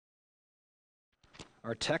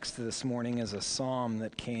Our text this morning is a psalm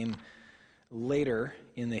that came later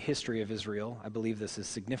in the history of Israel. I believe this is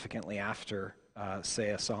significantly after, say,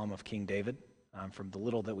 a psalm of King David. From the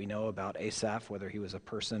little that we know about Asaph, whether he was a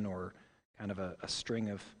person or kind of a string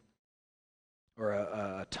of, or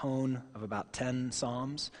a tone of about 10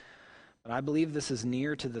 psalms. But I believe this is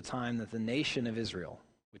near to the time that the nation of Israel,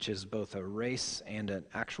 which is both a race and an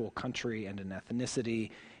actual country and an ethnicity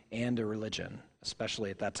and a religion,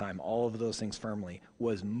 especially at that time, all of those things firmly,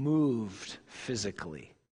 was moved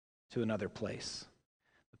physically to another place.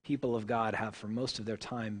 The people of God have for most of their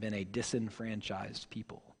time been a disenfranchised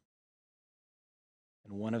people.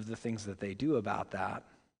 And one of the things that they do about that,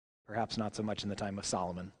 perhaps not so much in the time of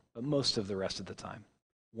Solomon, but most of the rest of the time,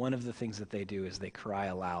 one of the things that they do is they cry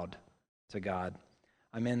aloud to God.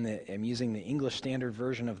 I'm using the English Standard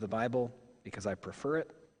Version of the Bible because I prefer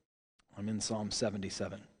it. I'm in Psalm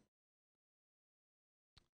 77.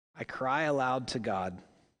 I cry aloud to God,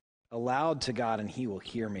 and he will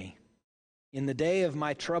hear me. In the day of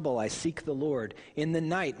my trouble I seek the Lord. In the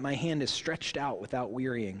night my hand is stretched out without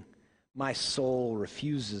wearying. My soul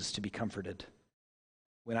refuses to be comforted.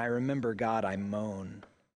 When I remember God, I moan.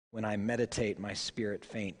 When I meditate, my spirit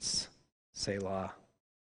faints. Selah,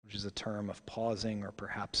 which is a term of pausing or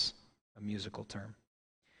perhaps a musical term.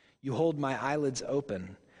 You hold my eyelids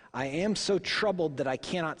open. I am so troubled that I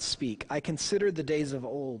cannot speak. I consider the days of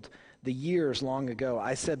old, the years long ago.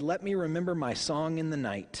 I said, let me remember my song in the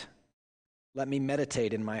night. Let me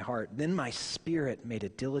meditate in my heart. Then my spirit made a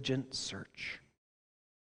diligent search.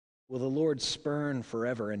 Will the Lord spurn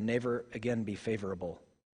forever and never again be favorable?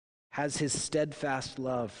 Has his steadfast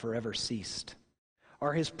love forever ceased?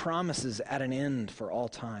 Are his promises at an end for all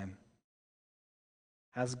time?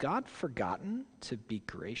 Has God forgotten to be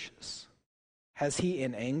gracious? Has he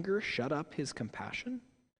in anger shut up his compassion?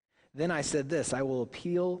 Then I said this, I will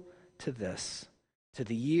appeal to this, to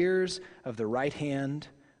the years of the right hand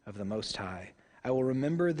of the Most High. I will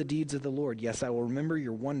remember the deeds of the Lord. Yes, I will remember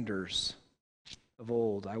your wonders of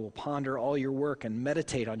old. I will ponder all your work and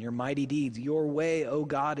meditate on your mighty deeds. Your way, O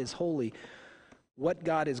God, is holy. What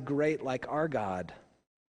God is great like our God?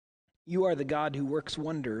 You are the God who works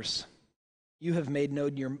wonders. You have made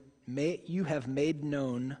known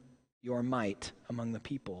your might among the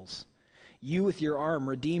peoples. You with your arm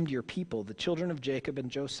redeemed your people, the children of Jacob and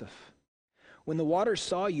Joseph. When the waters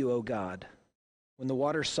saw you, O God, when the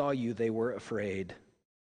waters saw you, they were afraid.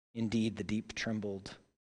 Indeed, the deep trembled.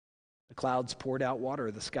 The clouds poured out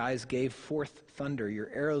water. The skies gave forth thunder. Your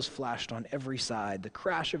arrows flashed on every side. The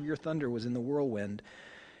crash of your thunder was in the whirlwind.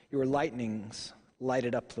 Your lightnings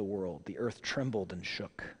lighted up the world. The earth trembled and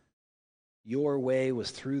shook. Your way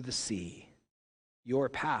was through the sea, your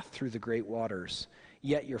path through the great waters.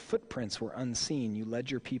 Yet your footprints were unseen. You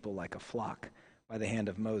led your people like a flock by the hand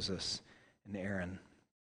of Moses and Aaron.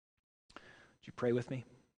 Would you pray with me?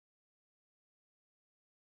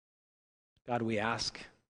 God, we ask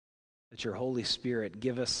that your Holy Spirit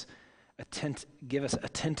give us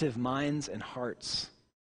attentive minds and hearts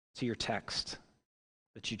to your text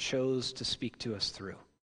that you chose to speak to us through.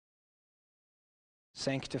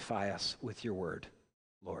 Sanctify us with your word,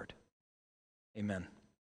 Lord. Amen.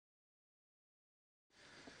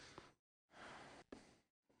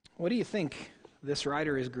 What do you think this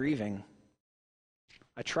writer is grieving?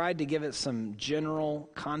 I tried to give it some general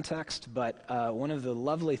context, but one of the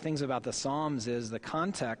lovely things about the Psalms is the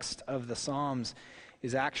context of the Psalms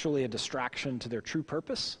is actually a distraction to their true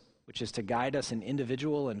purpose, which is to guide us in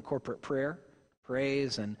individual and corporate prayer,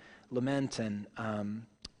 praise and lament and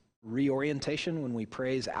reorientation when we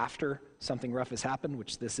praise after something rough has happened,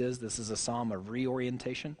 which this is a psalm of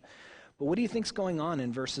reorientation. But what do you think's going on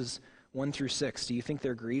in verses 1 through 6? Do you think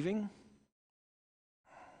they're grieving?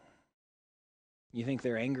 You think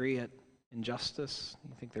they're angry at injustice?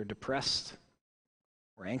 You think they're depressed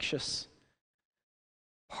or anxious?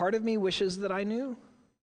 Part of me wishes that I knew,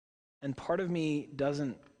 and part of me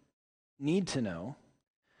doesn't need to know,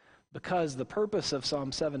 because the purpose of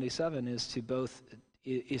Psalm 77 is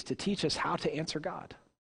to teach us how to answer God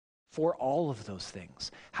for all of those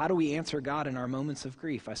things. How do we answer God in our moments of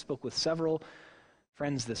grief? I spoke with several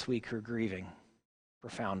friends this week who are grieving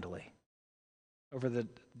profoundly over the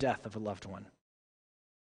death of a loved one.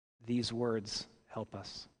 These words help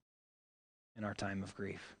us in our time of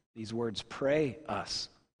grief. These words pray us,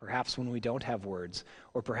 perhaps when we don't have words,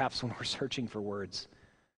 or perhaps when we're searching for words.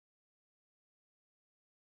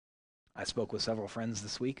 I spoke with several friends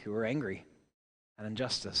this week who are angry at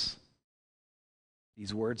injustice.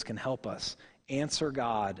 These words can help us answer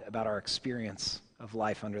God about our experience of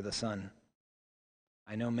life under the sun.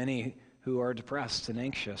 I know many who are depressed and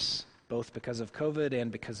anxious both because of COVID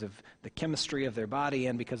and because of the chemistry of their body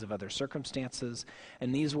and because of other circumstances.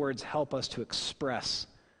 And these words help us to express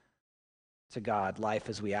to God life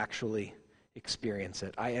as we actually experience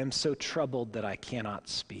it. I am so troubled that I cannot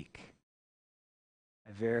speak.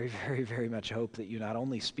 I very, very, very much hope that you not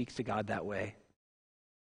only speak to God that way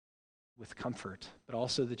with comfort, but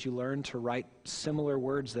also that you learn to write similar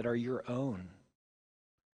words that are your own.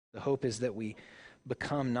 The hope is that we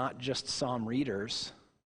become not just psalm readers,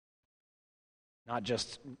 not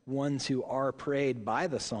just ones who are prayed by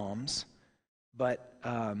the Psalms, but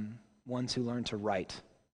ones who learn to write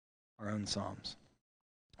our own psalms.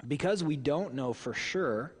 Because we don't know for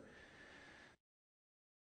sure,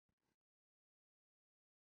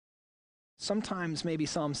 sometimes maybe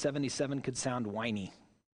Psalm 77 could sound whiny,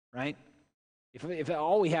 right? If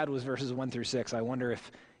all we had was verses 1 through 6, I wonder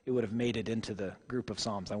if it would have made it into the group of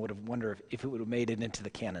Psalms. I would have wondered if it would have made it into the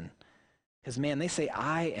canon. Because, man, they say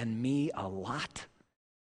I and me a lot.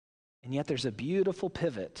 And yet there's a beautiful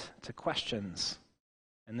pivot to questions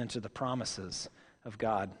and then to the promises of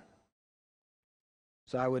God.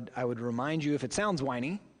 So I would remind you, if it sounds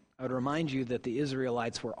whiny, I would remind you that the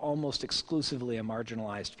Israelites were almost exclusively a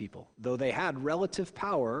marginalized people. Though they had relative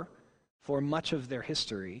power for much of their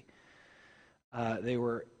history, they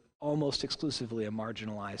were almost exclusively a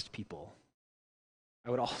marginalized people. I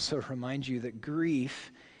would also remind you that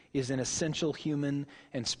grief is an essential human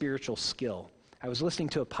and spiritual skill. I was listening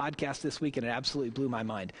to a podcast this week and it absolutely blew my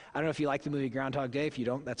mind. I don't know if you like the movie Groundhog Day. If you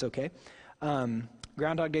don't, that's okay.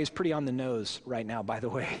 Groundhog Day is pretty on the nose right now, by the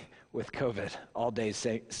way, with COVID. All days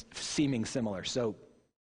seeming similar. So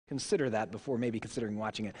consider that before maybe considering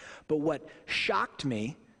watching it. But what shocked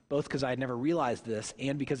me, both because I had never realized this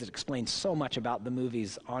and because it explains so much about the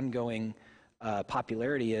movie's ongoing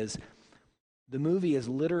popularity, is the movie is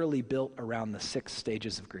literally built around the 6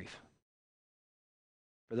 stages of grief.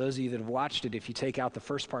 For those of you that have watched it, if you take out the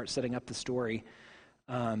first part, setting up the story,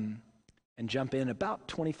 and jump in about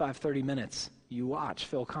 25, 30 minutes, you watch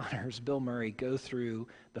Phil Connors, Bill Murray go through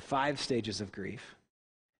the 5 stages of grief,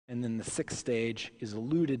 and then the 6th stage is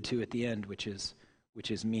alluded to at the end, which is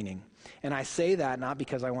meaning. And I say that not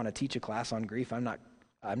because I want to teach a class on grief. I'm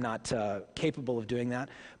not capable of doing that.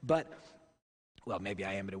 But, well, maybe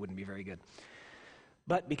I am, but it wouldn't be very good.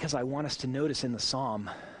 But because I want us to notice in the psalm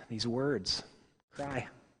these words, cry.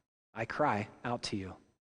 I cry out to you.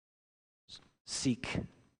 Seek.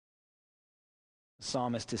 The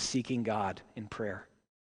psalmist is seeking God in prayer.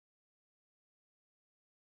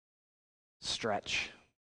 Stretch.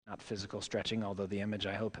 Not physical stretching, although the image,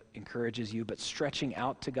 I hope, encourages you, but stretching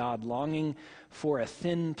out to God, longing for a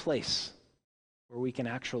thin place where we can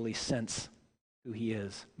actually sense who he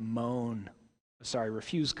is.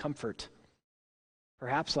 Refuse comfort.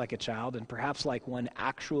 Perhaps like a child, and perhaps like one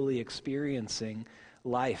actually experiencing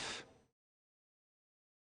life.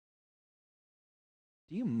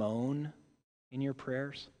 Do you moan in your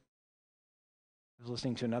prayers? I was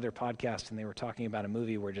listening to another podcast and they were talking about a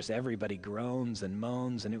movie where just everybody groans and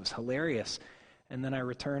moans, and it was hilarious. And then I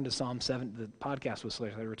returned to Psalm 7, the podcast was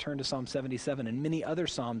hilarious. I returned to Psalm 77 and many other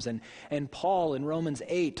Psalms, and Paul in Romans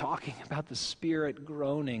 8 talking about the Spirit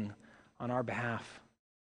groaning on our behalf.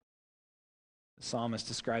 The psalmist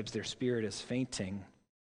describes their spirit as fainting.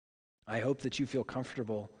 I hope that you feel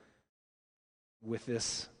comfortable with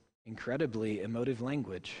this incredibly emotive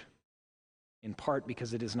language, in part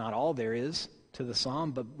because it is not all there is to the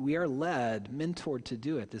psalm, but we are led, mentored to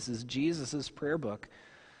do it. This is Jesus' prayer book.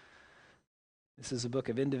 This is a book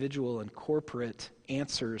of individual and corporate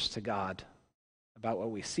answers to God about what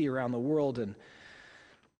we see around the world and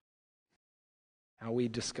how we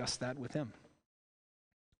discuss that with him.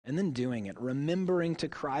 And then doing it, remembering to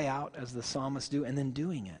cry out as the psalmists do, and then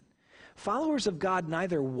doing it. Followers of God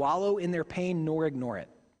neither wallow in their pain nor ignore it.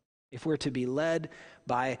 If we're to be led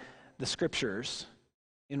by the scriptures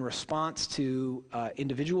in response to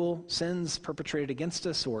individual sins perpetrated against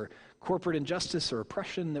us or corporate injustice or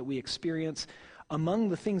oppression that we experience, among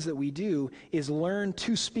the things that we do is learn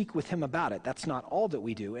to speak with him about it. That's not all that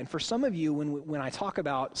we do. And for some of you, when I talk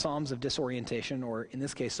about Psalms of disorientation, or in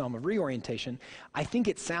this case, Psalm of reorientation, I think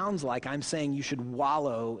it sounds like I'm saying you should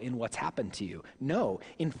wallow in what's happened to you. No.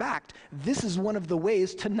 In fact, this is one of the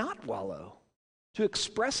ways to not wallow, to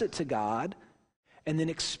express it to God, and then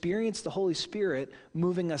experience the Holy Spirit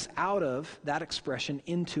moving us out of that expression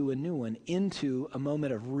into a new one, into a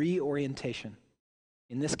moment of reorientation.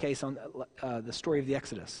 In this case, on the story of the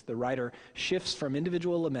Exodus, the writer shifts from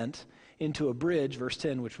individual lament into a bridge, verse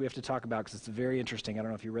 10, which we have to talk about because it's very interesting. I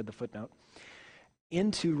don't know if you read the footnote.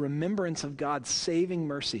 Into remembrance of God's saving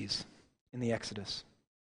mercies in the Exodus.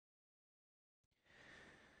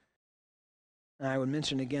 And I would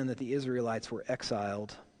mention again that the Israelites were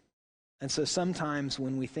exiled. And so sometimes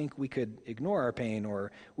when we think we could ignore our pain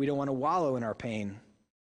or we don't want to wallow in our pain,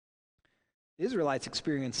 the Israelites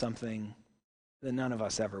experienced something that none of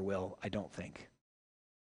us ever will, I don't think.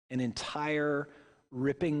 An entire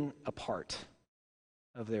ripping apart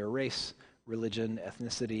of their race, religion,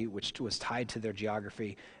 ethnicity, which was tied to their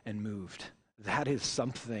geography and moved. That is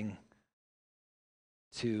something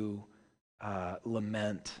to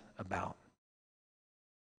lament about.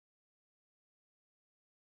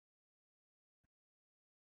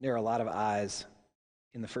 There are a lot of I's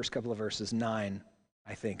in the first couple of verses, 9,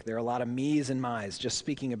 I think. There are a lot of me's and my's, just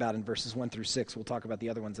speaking about in verses 1 through 6. We'll talk about the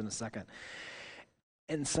other ones in a second.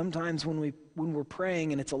 And sometimes when we're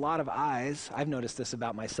praying and it's a lot of I's, I've noticed this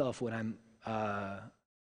about myself when I'm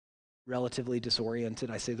relatively disoriented,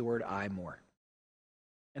 I say the word I more.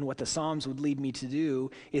 And what the Psalms would lead me to do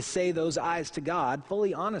is say those I's to God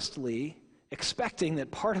fully honestly, expecting that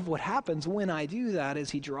part of what happens when I do that is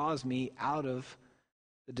he draws me out of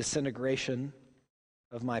the disintegration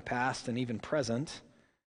of my past and even present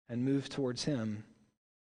and move towards him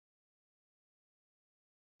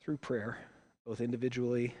through prayer, both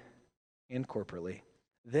individually and corporately.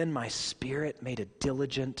 Then my spirit made a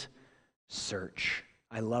diligent search.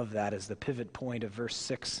 I love that as the pivot point of verse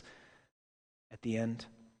 6 at the end.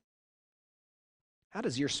 How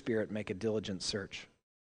does your spirit make a diligent search?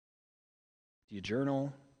 Do you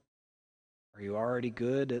journal? Are you already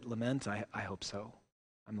good at lament? I hope so.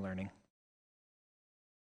 I'm learning.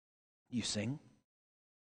 You sing.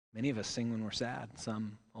 Many of us sing when we're sad,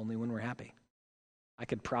 some only when we're happy. I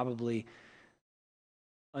could probably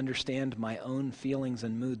understand my own feelings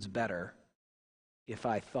and moods better if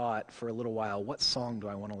I thought for a little while, what song do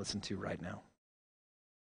I want to listen to right now?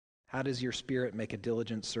 How does your spirit make a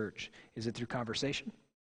diligent search? Is it through conversation?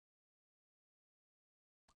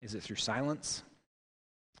 Is it through silence?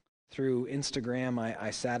 Through Instagram,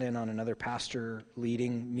 I sat in on another pastor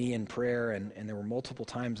leading me in prayer, and there were multiple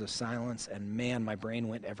times of silence, and man, my brain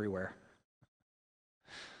went everywhere.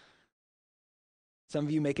 Some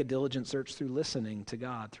of you make a diligent search through listening to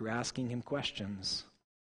God, through asking him questions.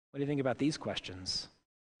 What do you think about these questions?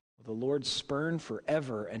 Will the Lord spurn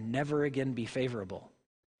forever and never again be favorable?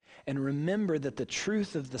 And remember that the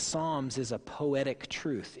truth of the Psalms is a poetic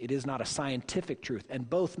truth. It is not a scientific truth, and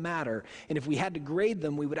both matter. And if we had to grade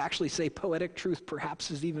them, we would actually say poetic truth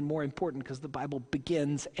perhaps is even more important because the Bible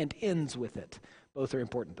begins and ends with it. Both are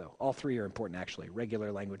important, though. All three are important, actually.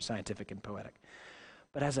 Regular language, scientific, and poetic.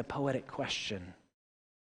 But as a poetic question,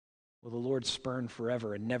 will the Lord spurn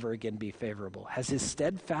forever and never again be favorable? Has his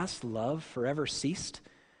steadfast love forever ceased?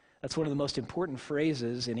 That's one of the most important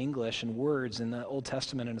phrases in English and words in the Old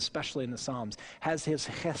Testament and especially in the Psalms. Has his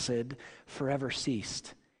chesed forever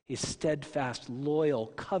ceased? His steadfast,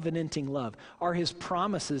 loyal, covenanting love. Are his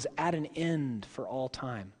promises at an end for all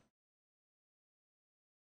time?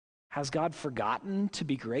 Has God forgotten to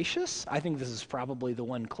be gracious? I think this is probably the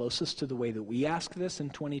one closest to the way that we ask this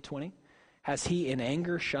in 2020. Has he in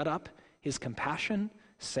anger shut up his compassion?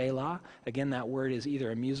 Selah. Again, that word is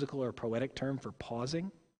either a musical or poetic term for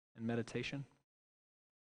pausing and meditation.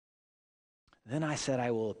 Then I said,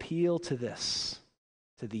 I will appeal to this,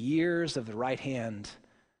 to the years of the right hand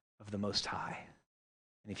of the Most High.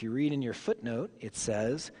 And if you read in your footnote, it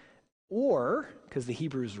says, or, because the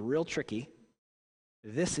Hebrew is real tricky,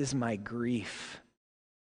 this is my grief,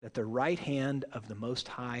 that the right hand of the Most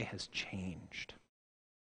High has changed.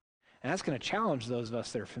 And that's going to challenge those of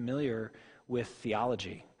us that are familiar with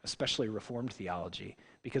theology, especially Reformed theology,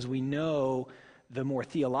 because we know the more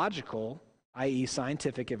theological, i.e.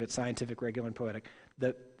 scientific, if it's scientific, regular, and poetic,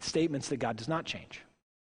 the statements that God does not change.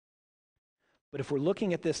 But if we're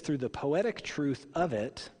looking at this through the poetic truth of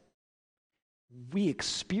it, we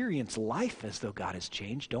experience life as though God has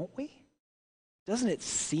changed, don't we? Doesn't it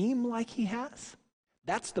seem like he has?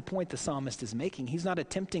 That's the point the psalmist is making. He's not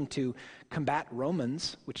attempting to combat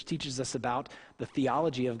Romans, which teaches us about the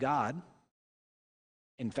theology of God.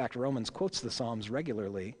 In fact, Romans quotes the Psalms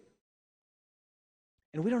regularly.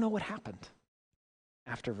 And we don't know what happened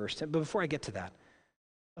after verse 10. But before I get to that,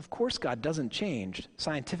 of course God doesn't change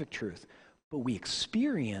scientific truth, but we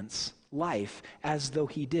experience life as though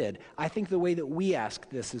he did. I think the way that we ask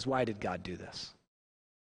this is, why did God do this?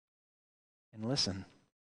 And listen,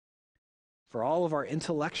 for all of our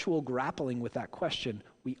intellectual grappling with that question,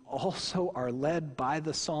 we also are led by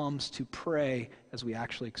the Psalms to pray as we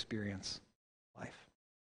actually experience life.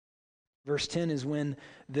 Verse 10 is when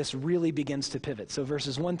this really begins to pivot. So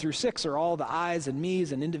verses 1 through 6 are all the I's and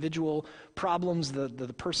me's and individual problems that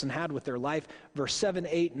the person had with their life. Verse 7,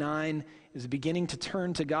 8, 9 is beginning to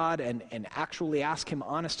turn to God and actually ask him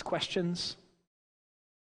honest questions.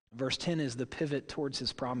 Verse 10 is the pivot towards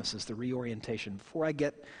his promises, the reorientation. Before I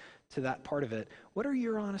get to that part of it, what are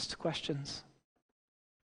your honest questions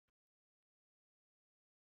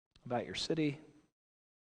about your city, about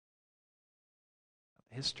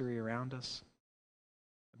the history around us,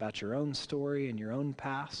 about your own story and your own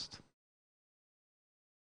past?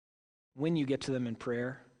 When you get to them in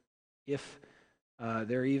prayer, if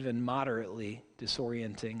they're even moderately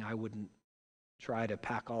disorienting, I wouldn't try to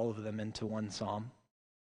pack all of them into one psalm.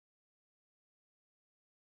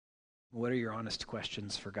 What are your honest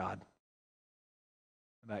questions for God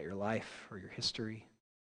about your life or your history?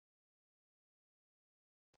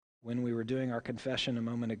 When we were doing our confession a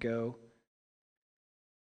moment ago,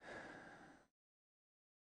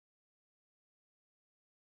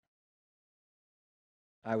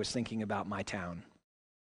 I was thinking about my town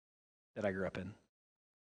that I grew up in,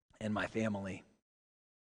 and my family,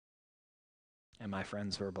 and my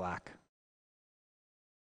friends who are black.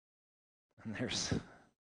 And there's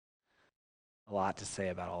a lot to say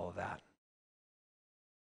about all of that.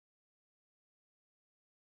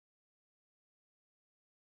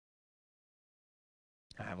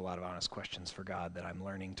 I have a lot of honest questions for God that I'm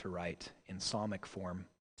learning to write in psalmic form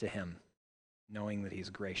to him, knowing that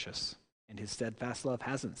he's gracious and his steadfast love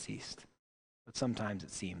hasn't ceased, but sometimes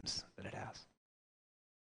it seems that it has.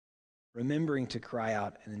 Remembering to cry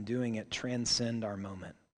out and in doing it transcend our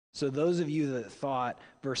moment. So those of you that thought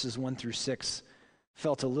verses 1 through 6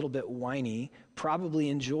 felt a little bit whiny probably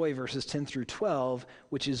enjoy verses 10 through 12,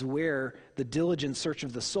 which is where the diligent search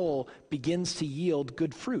of the soul begins to yield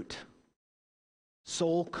good fruit.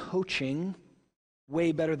 Soul coaching,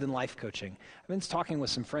 way better than life coaching. I've been talking with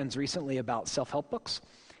some friends recently about self-help books,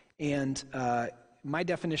 and my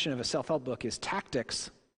definition of a self-help book is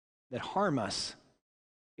tactics that harm us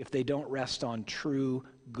if they don't rest on true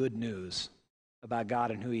good news about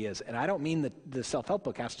God and who he is. And I don't mean that the self-help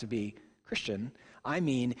book has to be Christian. I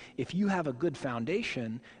mean, if you have a good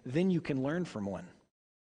foundation, then you can learn from one.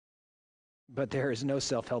 But there is no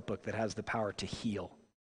self-help book that has the power to heal.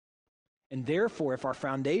 And therefore, if our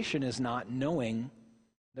foundation is not knowing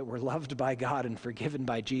that we're loved by God and forgiven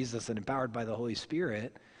by Jesus and empowered by the Holy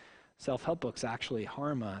Spirit, self-help books actually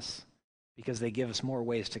harm us because they give us more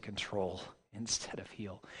ways to control instead of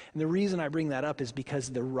heal. And the reason I bring that up is because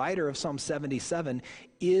the writer of Psalm 77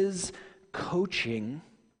 is coaching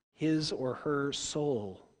his or her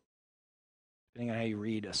soul, depending on how you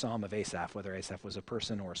read a psalm of Asaph, whether Asaph was a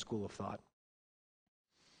person or a school of thought.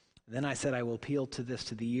 Then I said, I will appeal to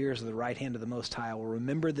the ears of the right hand of the Most High. I will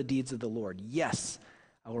remember the deeds of the Lord. Yes,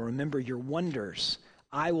 I will remember your wonders.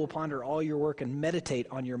 I will ponder all your work and meditate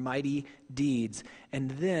on your mighty deeds.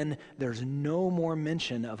 And then there's no more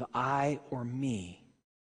mention of I or me.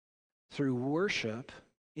 Through worship,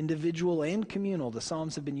 individual and communal, the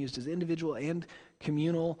Psalms have been used as individual and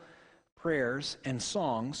communal prayers and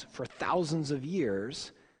songs for thousands of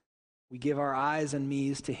years. We give our eyes and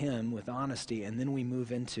me's to him with honesty, and then we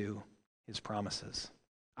move into his promises.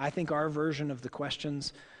 I think our version of the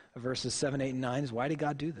questions of verses 7, 8, and 9 is, why did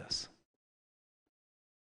God do this?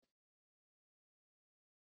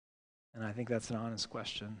 And I think that's an honest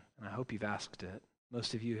question, and I hope you've asked it.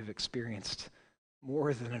 Most of you have experienced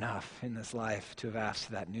more than enough in this life to have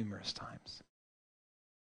asked that numerous times.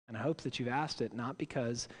 And I hope that you've asked it not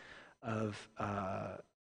because of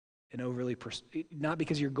not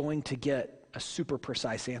because you're going to get a super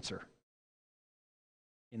precise answer.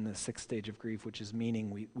 In the sixth stage of grief, which is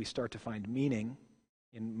meaning, we start to find meaning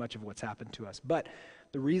in much of what's happened to us. But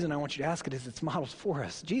the reason I want you to ask it is it's modeled for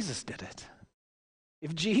us. Jesus did it.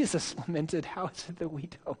 If Jesus lamented, how is it that we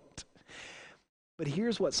don't? But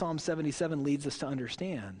here's what Psalm 77 leads us to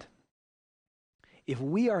understand. If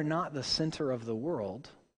we are not the center of the world,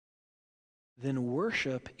 then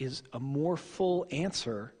worship is a more full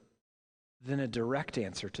answer than a direct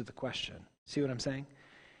answer to the question. See what I'm saying?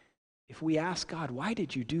 If we ask God, why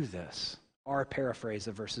did you do this? Our paraphrase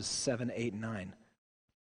of verses 7, 8, and 9.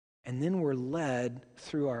 And then we're led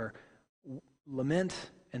through our lament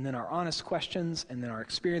and then our honest questions and then our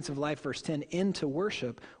experience of life, verse 10, into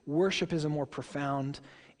worship. Worship is a more profound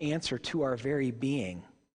answer to our very being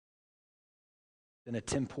than a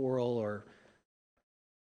temporal or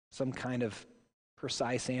some kind of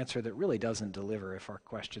precise answer that really doesn't deliver if our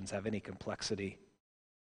questions have any complexity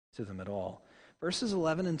to them at all. Verses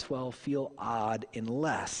 11 and 12 feel odd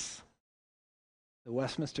unless the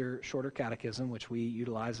Westminster Shorter Catechism, which we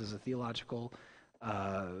utilize as a theological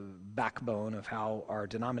backbone of how our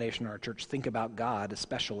denomination, our church think about God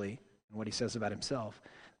especially, and what he says about himself.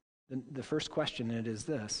 The first question in it is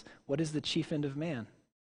this: what is the chief end of man?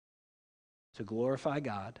 To glorify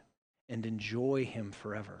God and enjoy him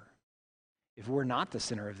forever. if we're not the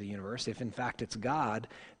center of the universe, if in fact it's God,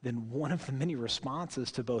 then one of the many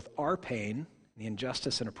responses to both our pain, the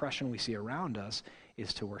injustice and oppression we see around us,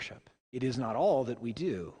 is to worship. It is not all that we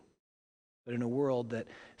do, but in a world that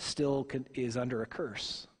still is under a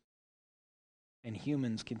curse, and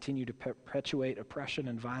humans continue to perpetuate oppression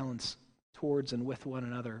and violence towards and with one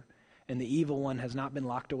another, and the evil one has not been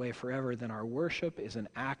locked away forever, then our worship is an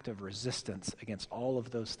act of resistance against all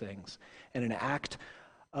of those things, and an act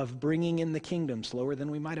of bringing in the kingdom slower than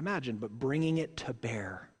we might imagine, but bringing it to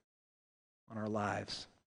bear on our lives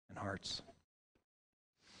and hearts.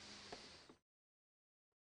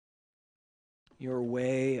 Your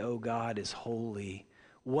way, O God, is holy.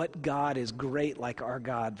 What God is great like our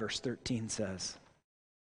God, verse 13 says.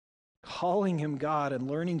 Calling him God and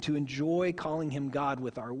learning to enjoy calling him God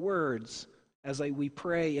with our words as we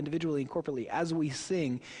pray individually and corporately, as we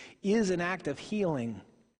sing, is an act of healing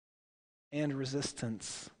and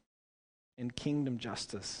resistance and kingdom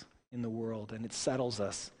justice in the world, and it settles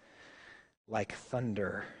us like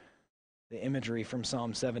thunder. The imagery from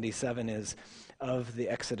Psalm 77 is of the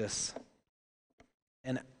Exodus.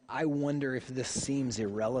 And I wonder if this seems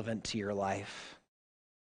irrelevant to your life.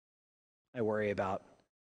 I worry about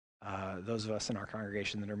those of us in our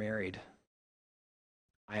congregation that are married.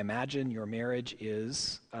 I imagine your marriage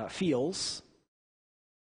feels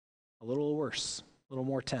a little worse, a little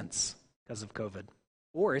more tense because of COVID.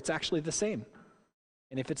 Or it's actually the same.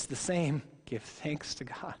 And if it's the same, give thanks to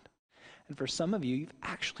God. And for some of you, you've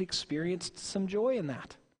actually experienced some joy in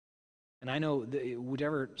that. And I know that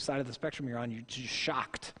whichever side of the spectrum you're on, you're just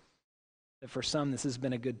shocked that for some this has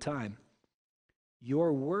been a good time.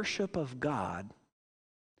 Your worship of God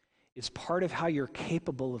is part of how you're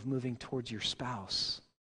capable of moving towards your spouse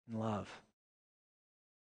in love,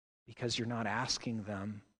 because you're not asking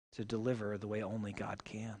them to deliver the way only God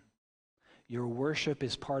can. Your worship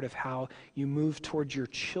is part of how you move towards your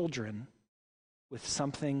children with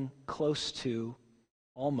something close to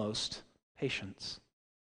almost patience.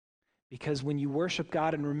 Because when you worship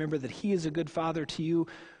God and remember that he is a good father to you,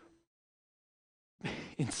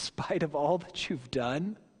 in spite of all that you've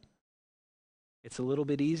done, it's a little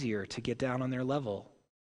bit easier to get down on their level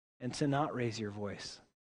and to not raise your voice.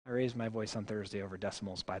 I raised my voice on Thursday over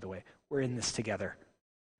decimals, by the way. We're in this together.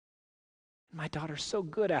 My daughter's so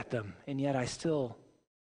good at them, and yet I still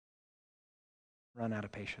run out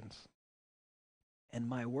of patience. And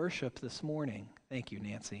my worship this morning, thank you,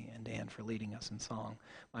 Nancy and Dan, for leading us in song.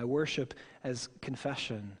 My worship as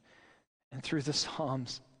confession and through the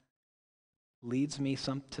Psalms leads me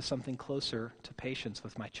to something closer to patience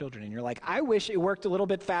with my children. And you're like, I wish it worked a little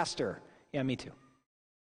bit faster. Yeah, me too.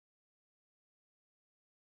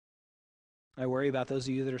 I worry about those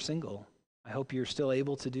of you that are single. I hope you're still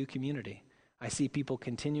able to do community. I see people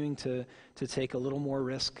continuing to take a little more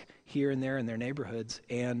risk here and there in their neighborhoods,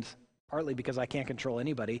 and partly because I can't control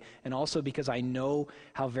anybody, and also because I know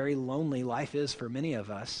how very lonely life is for many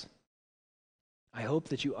of us. I hope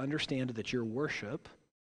that you understand that your worship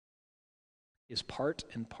is part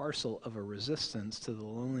and parcel of a resistance to the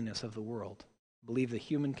loneliness of the world. I believe the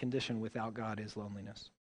human condition without God is loneliness.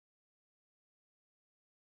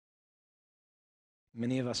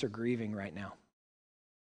 Many of us are grieving right now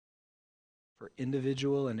for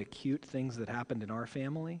individual and acute things that happened in our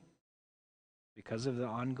family because of the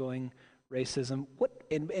ongoing racism.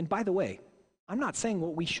 And by the way, I'm not saying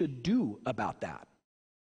what we should do about that.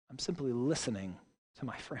 I'm simply listening to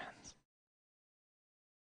my friends.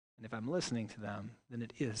 And if I'm listening to them, then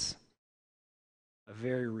it is a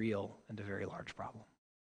very real and a very large problem.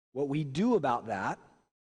 What we do about that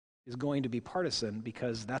is going to be partisan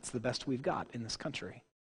because that's the best we've got in this country.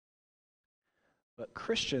 But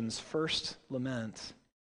Christians first lament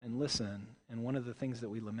and listen, and one of the things that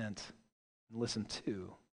we lament and listen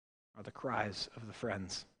to are the cries of the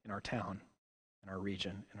friends in our town, in our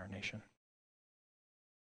region, in our nation.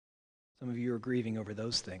 Some of you are grieving over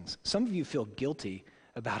those things. Some of you feel guilty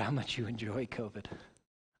about how much you enjoy COVID.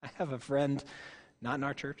 I have a friend, not in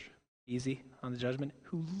our church, easy on the judgment,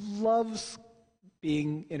 who loves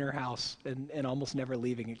being in her house and almost never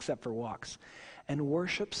leaving except for walks. And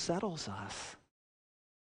worship settles us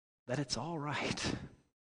that it's all right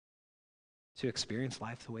to experience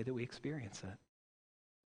life the way that we experience it.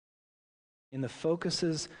 In the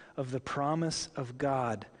focuses of the promise of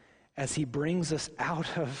God as he brings us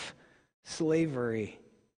out of slavery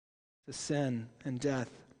to sin and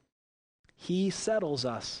death, he settles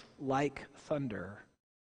us like thunder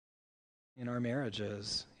in our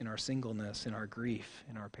marriages, in our singleness, in our grief,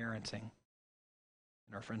 in our parenting,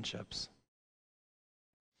 in our friendships.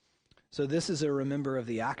 So this is a remember of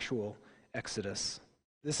the actual Exodus.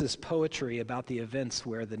 This is poetry about the events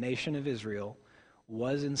where the nation of Israel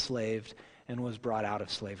was enslaved and was brought out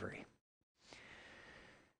of slavery.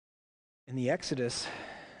 And the Exodus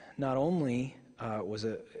not only was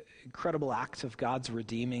an incredible act of God's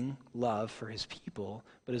redeeming love for his people,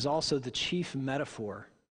 but is also the chief metaphor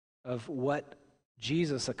of what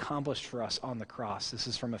Jesus accomplished for us on the cross. This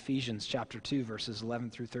is from Ephesians chapter 2, verses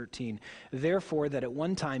 11 through 13. Therefore, that at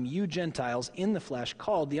one time you Gentiles in the flesh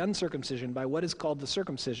called the uncircumcision by what is called the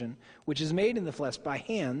circumcision, which is made in the flesh by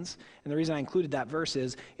hands. And the reason I included that verse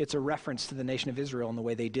is it's a reference to the nation of Israel and the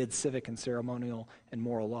way they did civic and ceremonial and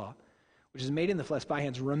moral law, which is made in the flesh by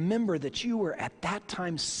hands. Remember that you were at that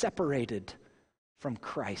time separated from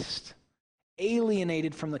Christ,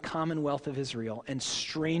 alienated from the commonwealth of Israel, and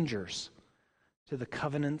strangers to the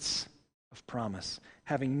covenants of promise,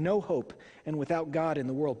 having no hope and without God in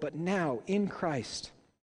the world. But now, in Christ,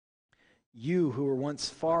 you who were once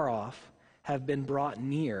far off have been brought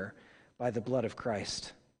near by the blood of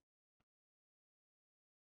Christ.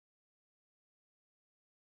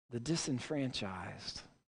 The disenfranchised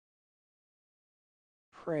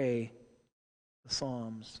pray the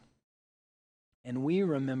Psalms, and we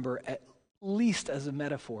remember, at least as a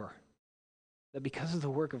metaphor, that because of the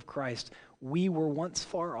work of Christ, we were once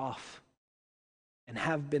far off and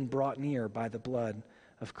have been brought near by the blood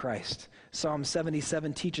of Christ. Psalm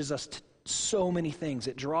 77 teaches us so many things.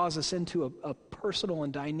 It draws us into a personal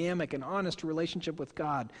and dynamic and honest relationship with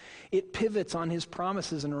God. It pivots on his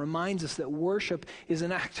promises and reminds us that worship is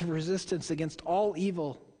an act of resistance against all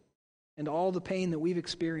evil and all the pain that we've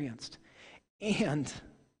experienced. And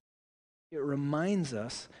it reminds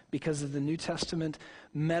us, because of the New Testament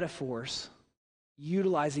metaphors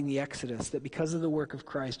utilizing the Exodus, that because of the work of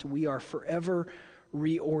Christ, we are forever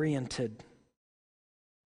reoriented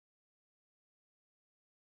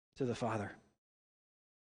to the Father.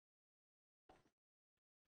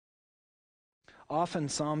 Often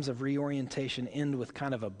psalms of reorientation end with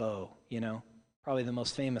kind of a bow, Probably the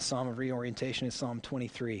most famous psalm of reorientation is Psalm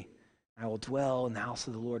 23. I will dwell in the house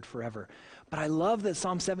of the Lord forever. But I love that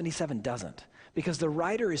Psalm 77 doesn't, because the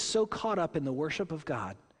writer is so caught up in the worship of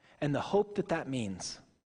God and the hope that means.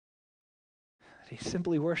 He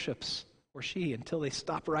simply worships, or she, until they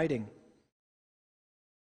stop writing.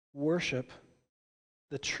 Worship,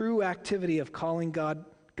 the true activity of calling God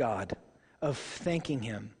God, of thanking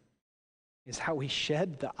him, is how we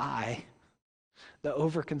shed the I, the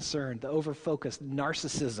over-concern, the over-focused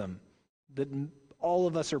narcissism that all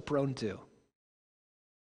of us are prone to,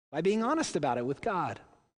 by being honest about it with God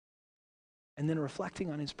and then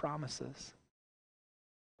reflecting on his promises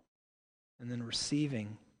and then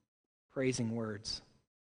receiving praising words.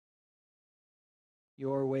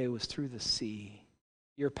 Your way was through the sea,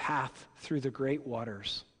 your path through the great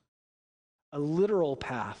waters, a literal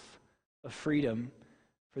path of freedom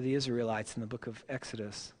for the Israelites in the book of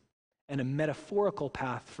Exodus, and a metaphorical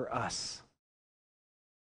path for us.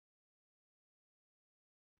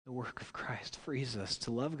 The work of Christ frees us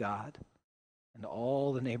to love God and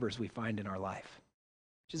all the neighbors we find in our life,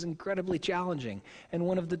 which is incredibly challenging. And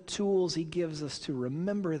one of the tools he gives us to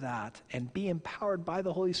remember that and be empowered by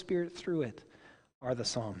the Holy Spirit through it are the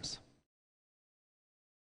Psalms.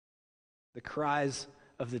 The cries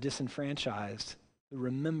of the disenfranchised who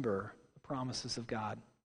remember the promises of God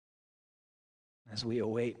as we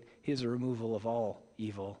await his removal of all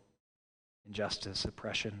evil, injustice,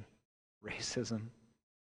 oppression, racism,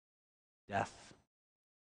 death,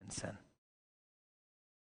 and sin.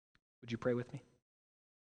 Would you pray with me?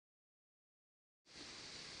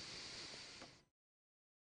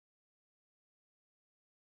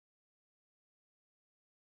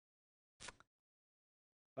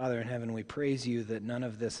 Father in heaven, we praise you that none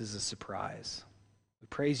of this is a surprise. We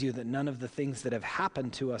praise you that none of the things that have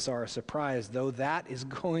happened to us are a surprise, though that is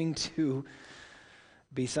going to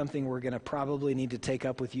be something we're going to probably need to take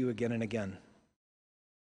up with you again and again.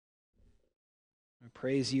 I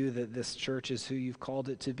praise you that this church is who you've called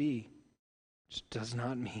it to be, which does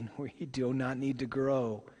not mean we do not need to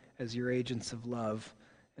grow as your agents of love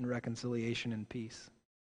and reconciliation and peace.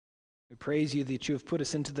 We praise you that you have put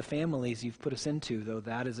us into the families you've put us into, though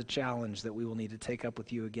that is a challenge that we will need to take up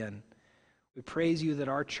with you again. We praise you that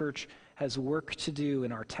our church has work to do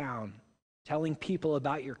in our town, telling people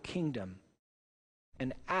about your kingdom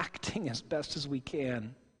and acting as best as we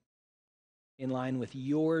can in line with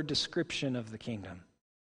your description of the kingdom,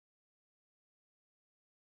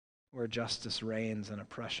 where justice reigns and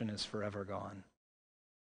oppression is forever gone.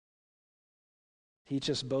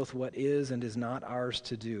 Teach us both what is and is not ours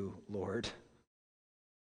to do, Lord.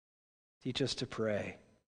 Teach us to pray.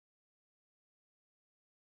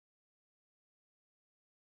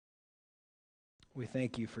 We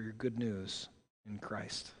thank you for your good news in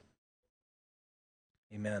Christ.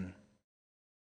 Amen.